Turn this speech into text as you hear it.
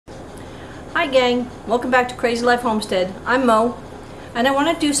Hi gang, welcome back to Crazy Life Homestead. I'm Mo, and I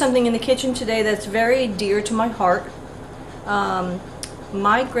want to do something in the kitchen today that's very dear to my heart.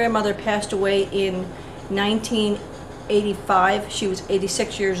 My grandmother passed away in 1985. She was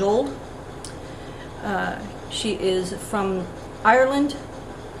 86 years old. She is from Ireland,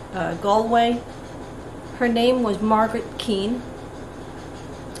 Galway. Her name was Margaret Keane.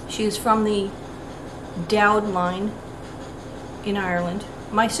 She is from the Dowd line in Ireland.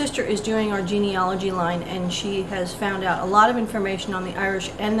 My sister is doing our genealogy line, and she has found out a lot of information on the Irish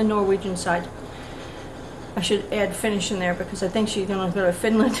and the Norwegian side. I should add Finnish in there because I think she's going to go to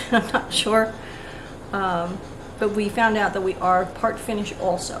Finland. I'm not sure. But we found out that we are part Finnish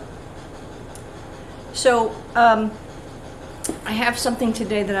also. So I have something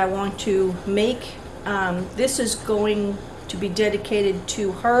today that I want to make. This is going to be dedicated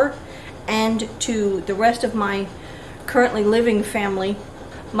to her and to the rest of my currently living family.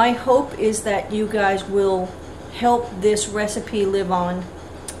 My hope is that you guys will help this recipe live on.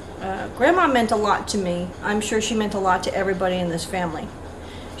 Grandma meant a lot to me. I'm sure she meant a lot to everybody in this family.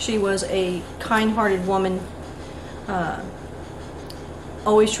 She was a kind-hearted woman,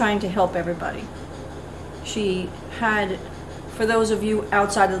 always trying to help everybody. She had, for those of you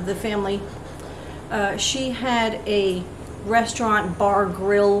outside of the family, she had a restaurant, bar,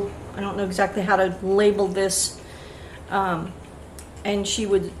 grill. I don't know exactly how to label this. And she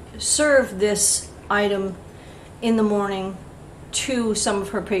would serve this item in the morning to some of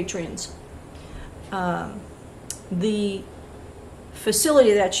her patrons. The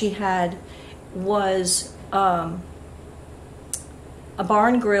facility that she had was a bar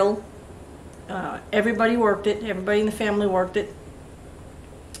and grill. Everybody worked it. Everybody in the family worked it.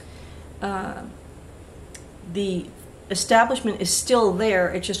 The establishment is still there.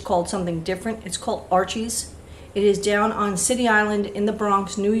 It's just called something different. It's called Archie's. It is down on City Island in the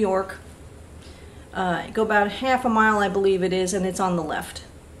Bronx, New York. Go about half a mile, I believe it is, and it's on the left.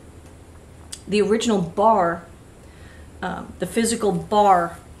 The original bar, the physical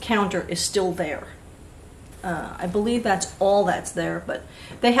bar counter is still there. I believe that's all that's there, but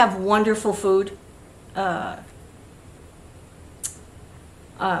they have wonderful food.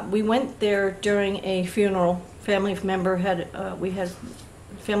 We went there during a funeral. Family member had we had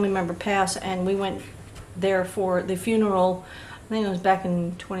family member pass, and we went there for the funeral. I think it was back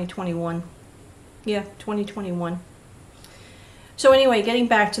in 2021. Yeah, 2021. So anyway, getting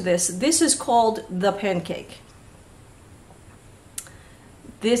back to this. This is called the pancake.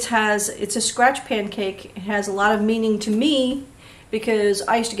 It's a scratch pancake. It has a lot of meaning to me because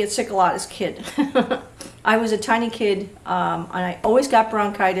I used to get sick a lot as a kid. I was a tiny kid, and I always got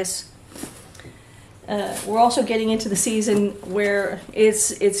bronchitis. We're also getting into the season where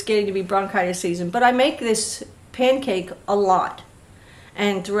it's getting to be bronchitis season. But I make this pancake a lot.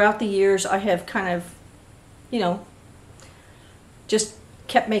 And throughout the years, I have kind of, just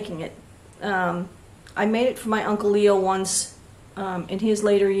kept making it. I made it for my Uncle Leo once in his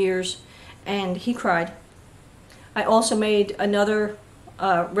later years, and he cried. I also made another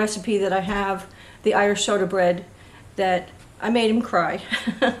recipe that I have, the Irish soda bread, that I made him cry.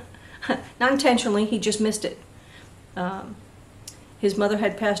 Not intentionally, he just missed it. His mother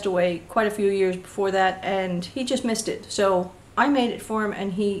had passed away quite a few years before that, and he just missed it. So I made it for him,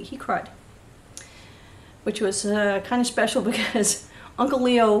 and he cried. Which was kind of special because Uncle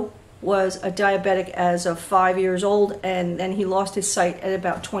Leo was a diabetic as of 5 years old, and then he lost his sight at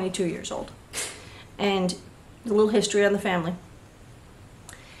about 22 years old. And a little history on the family.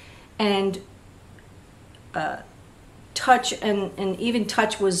 And touch, and even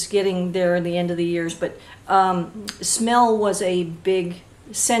touch was getting there at the end of the years, but smell was a big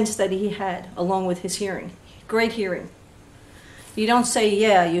sense that he had, along with his hearing. Great hearing. You don't say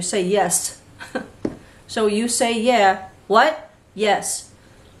yeah, you say yes. So you say yeah, what? Yes.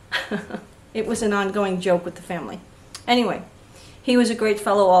 It was an ongoing joke with the family. Anyway, he was a great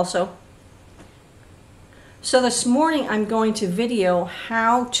fellow also. So this morning I'm going to video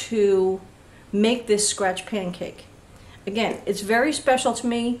how to make this scratch pancake. Again, it's very special to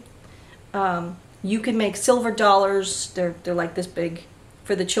me. You can make silver dollars. They're like this big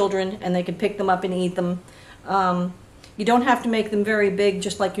for the children, and they can pick them up and eat them. You don't have to make them very big,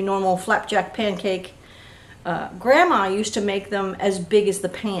 just like your normal flapjack pancake. Grandma used to make them as big as the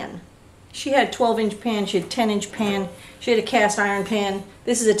pan. She had a 12-inch pan. She had a 10-inch pan. She had a cast iron pan.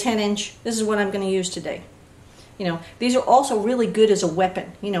 This is a 10-inch. This is what I'm going to use today. These are also really good as a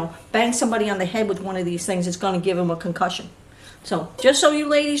weapon. Bang somebody on the head with one of these things, it's going to give them a concussion. So, just so you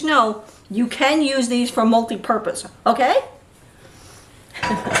ladies know, you can use these for multi-purpose, okay?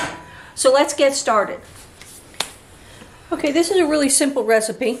 So let's get started. Okay, this is a really simple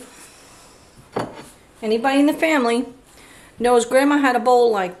recipe. Anybody in the family knows Grandma had a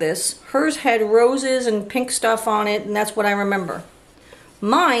bowl like this. Hers had roses and pink stuff on it, and that's what I remember.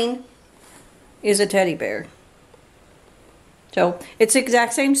 Mine is a teddy bear. So it's the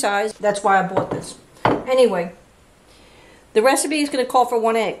exact same size. That's why I bought this. Anyway, the recipe is going to call for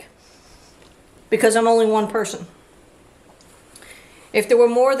 1 egg because I'm only one person. If there were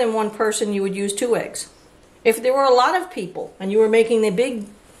more than one person, you would use 2 eggs. If there were a lot of people and you were making the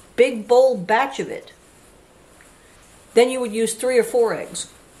big bowl batch of it, then you would use 3 or 4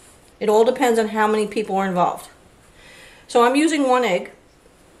 eggs. It all depends on how many people are involved. So I'm using 1 egg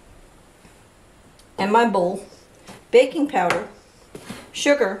and my bowl, baking powder,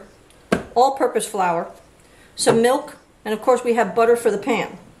 sugar, all-purpose flour, some milk, and of course we have butter for the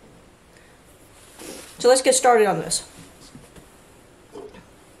pan. So let's get started on this.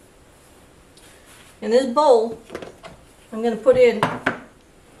 In this bowl, I'm going to put in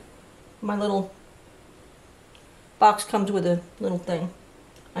my little box. Comes with a little thing.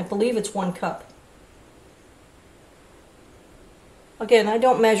 I believe it's 1 cup. Again, I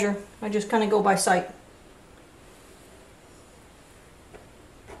don't measure. I just kind of go by sight.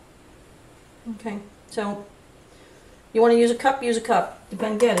 Okay, so you want to use a cup, use a cup.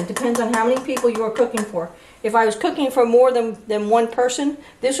 Again, it depends on how many people you are cooking for. If I was cooking for more than one person,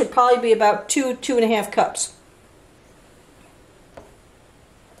 this would probably be about 2.5 cups.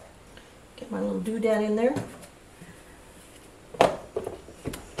 Get my little doodad in there.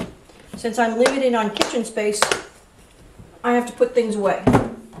 Since I'm limited on kitchen space, I have to put things away.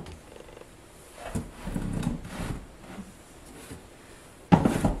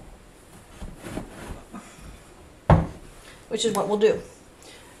 Which is what we'll do.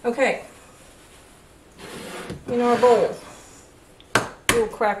 Okay. In our bowl, we'll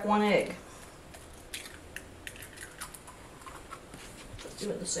crack 1 egg. Let's do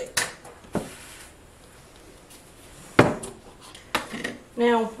it the same.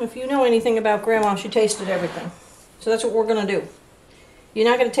 Now, if you know anything about Grandma, she tasted everything. So that's what we're going to do. You're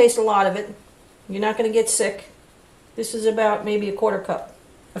not going to taste a lot of it. You're not going to get sick. This is about maybe a 1/4 cup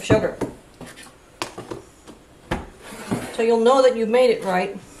of sugar. So you'll know that you've made it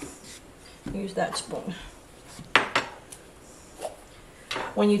right. Use that spoon.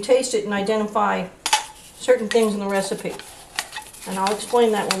 When you taste it and identify certain things in the recipe. And I'll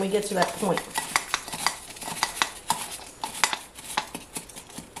explain that when we get to that point.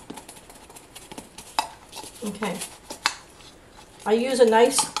 Okay. I use a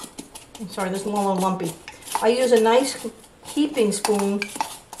nice, I'm sorry, this is a little lumpy. I use a nice heaping spoon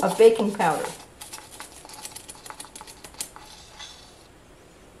of baking powder.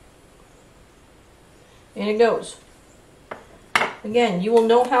 And it goes. Again, you will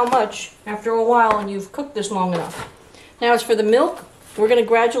know how much after a while and you've cooked this long enough. Now as for the milk, we're going to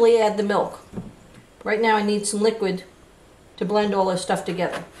gradually add the milk. Right now I need some liquid to blend all this stuff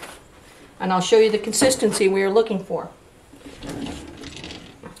together. And I'll show you the consistency we are looking for.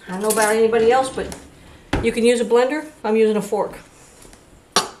 I don't know about anybody else, but you can use a blender. I'm using a fork.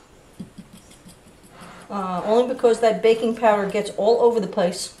 Only because that baking powder gets all over the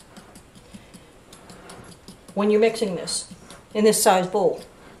place when you're mixing this in this size bowl.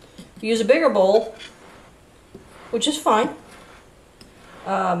 If you use a bigger bowl, which is fine,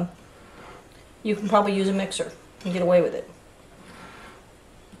 you can probably use a mixer and get away with it.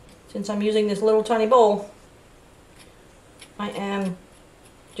 Since I'm using this little tiny bowl, I am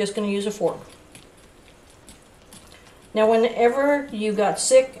just going to use a fork. Now whenever you got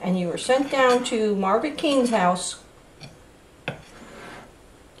sick and you were sent down to Margaret King's house,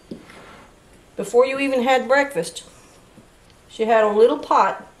 before you even had breakfast, she had a little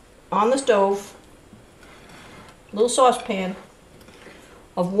pot on the stove, a little saucepan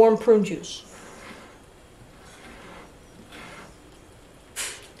of warm prune juice.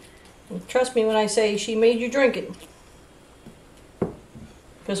 And trust me when I say she made you drink it.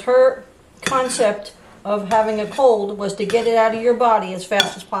 Because her concept of having a cold was to get it out of your body as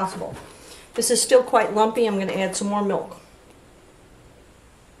fast as possible. This is still quite lumpy. I'm going to add some more milk.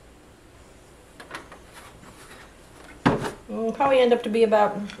 It'll probably end up to be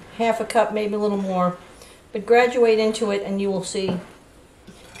about 1/2 cup, maybe a little more. But graduate into it and you will see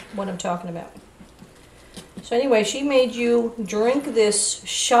what I'm talking about. So anyway, she made you drink this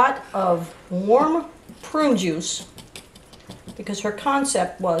shot of warm prune juice because her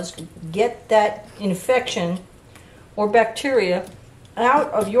concept was get that infection or bacteria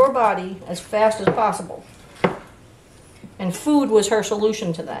out of your body as fast as possible. And food was her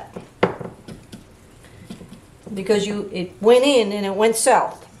solution to that. Because it went in and it went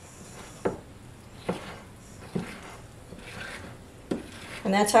south.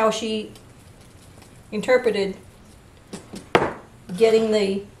 And that's how she interpreted getting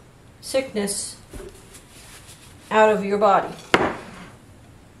the sickness out of your body.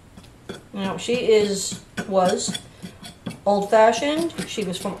 Now, she was old-fashioned. She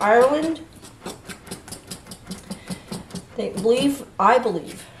was from Ireland. I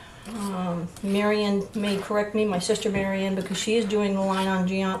believe, Marianne may correct me, my sister Marianne, because she is doing the line on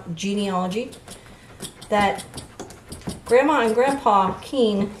genealogy, that Grandma and Grandpa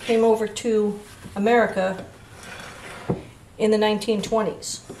Keene came over to America in the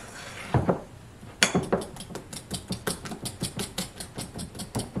 1920s.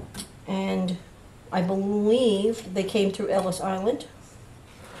 And I believe they came through Ellis Island.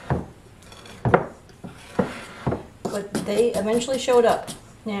 But they eventually showed up.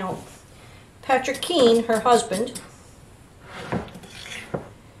 Now, Patrick Keene, her husband,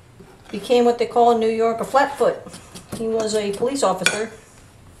 became what they call in New York a flatfoot. He was a police officer.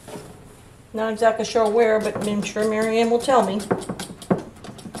 Not exactly sure where, but I'm sure Marianne will tell me.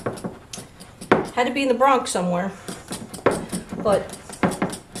 Had to be in the Bronx somewhere. But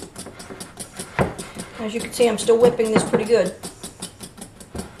as you can see, I'm still whipping this pretty good.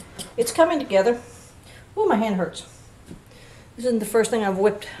 It's coming together. Oh, my hand hurts. This isn't the first thing I've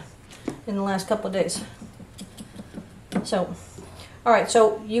whipped in the last couple of days. So, alright,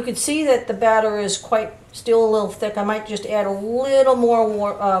 so you can see that the batter is still a little thick. I might just add a little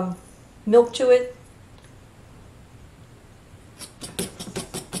more milk to it.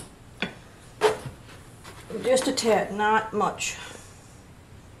 Just a tad, not much.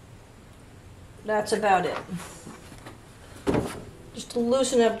 That's about it. Just to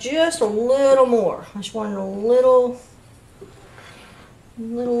loosen up just a little more. I just want it a little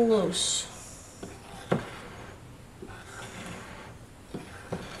loose.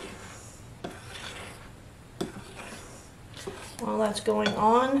 While that's going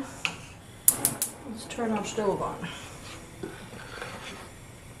on, let's turn our stove on.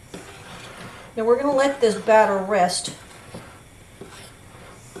 Now we're going to let this batter rest.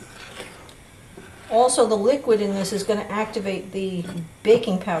 Also, the liquid in this is going to activate the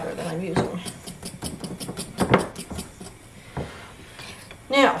baking powder that I'm using.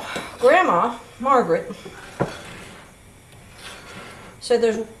 Now, Grandma, Margaret, said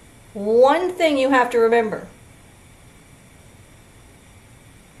there's one thing you have to remember.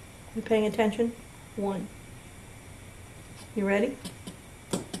 You paying attention? One. You ready?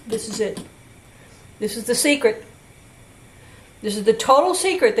 This is it. This is the secret. This is the total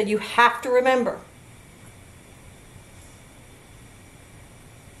secret that you have to remember.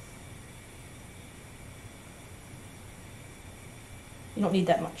 You don't need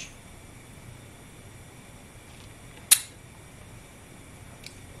that much.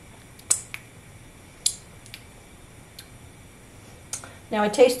 Now I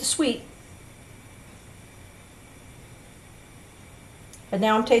taste the sweet. And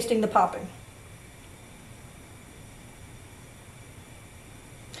now I'm tasting the popping.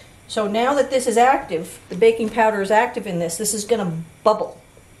 So now that this is active, the baking powder is active in this, this is going to bubble.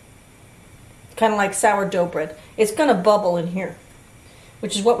 Kind of like sourdough bread. It's going to bubble in here,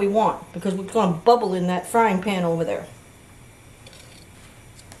 which is what we want, because we're going to bubble in that frying pan over there.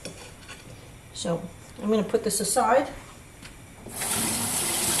 So I'm going to put this aside.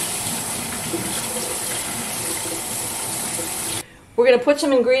 We're going to put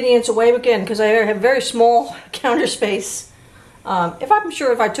some ingredients away again, because I have very small counter space. I'm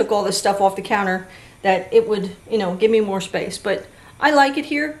sure if I took all this stuff off the counter, that it would, give me more space. But I like it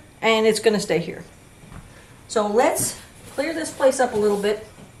here, and it's going to stay here. So let's clear this place up a little bit,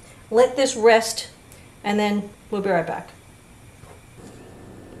 let this rest, and then we'll be right back.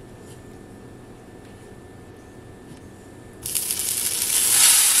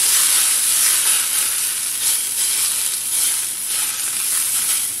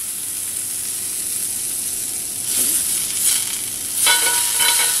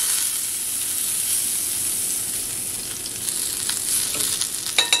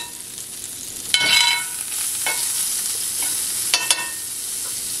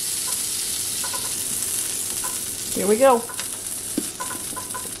 Here we go.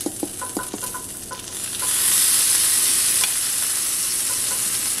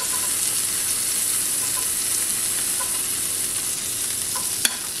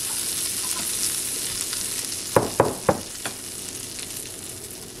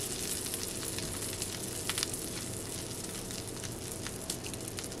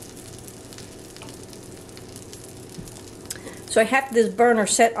 So I have this burner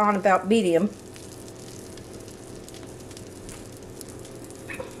set on about medium.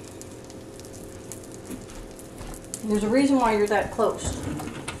 There's a reason why you're that close.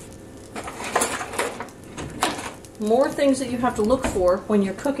 more things that you have to look for when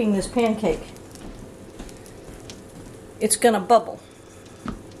you're cooking this pancake. It's going to bubble.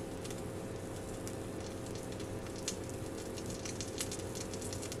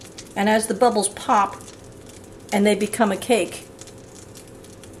 And as the bubbles pop and they become a cake,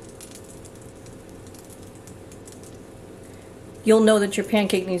 you'll know that your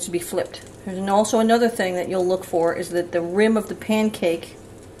pancake needs to be flipped. There's also another thing that you'll look for is that the rim of the pancake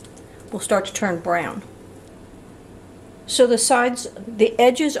will start to turn brown. So the sides, the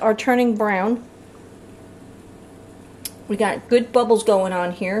edges are turning brown. We got good bubbles going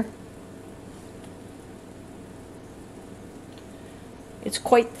on here. It's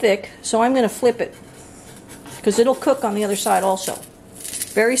quite thick, so I'm going to flip it because it'll cook on the other side also.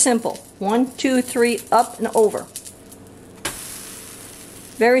 Very simple. 1, 2, 3, up and over.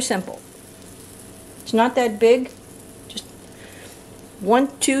 Very simple. It's not that big. Just 1,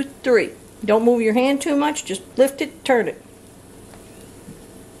 2, 3. Don't move your hand too much. Just lift it, turn it.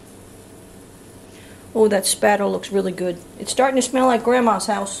 Oh, that spatter looks really good. It's starting to smell like Grandma's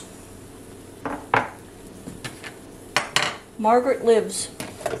house. Margaret lives.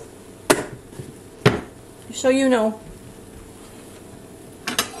 So you know,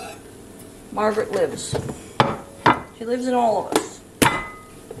 Margaret lives. She lives in all of us.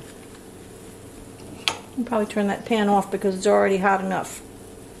 I'll probably turn that pan off because it's already hot enough.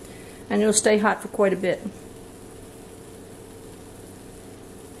 And it'll stay hot for quite a bit.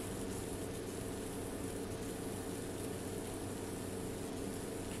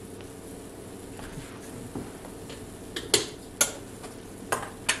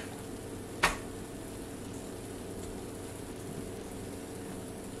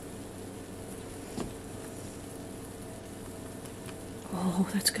 Oh,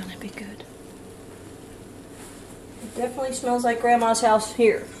 that's gonna be good. It definitely smells like Grandma's house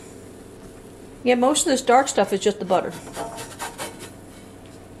here. Yeah, most of this dark stuff is just the butter.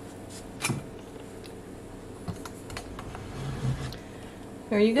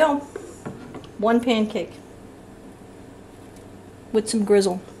 There you go. One pancake with some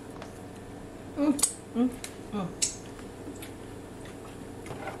grizzle. And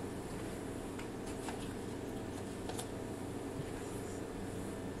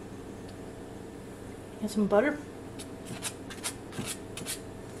some butter.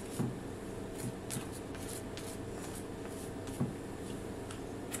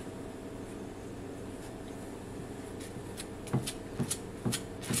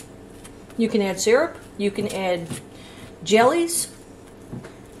 You can add syrup, you can add jellies.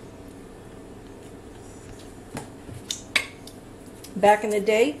 Back in the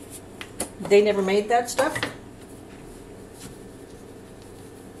day, they never made that stuff.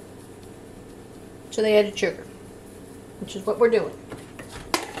 So they added sugar, which is what we're doing.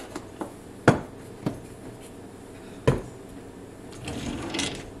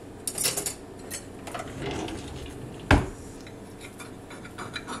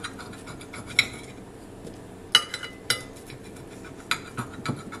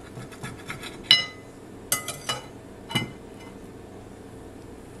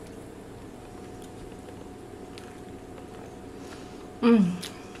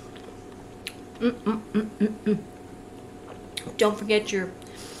 Don't forget your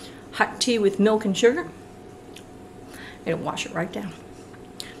hot tea with milk and sugar. It'll wash it right down.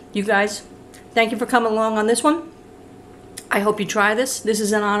 You guys, thank you for coming along on this one. I hope you try this. This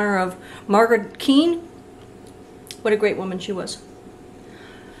is in honor of Margaret Keene. What a great woman she was.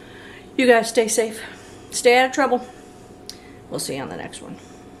 You guys stay safe. Stay out of trouble. We'll see you on the next one.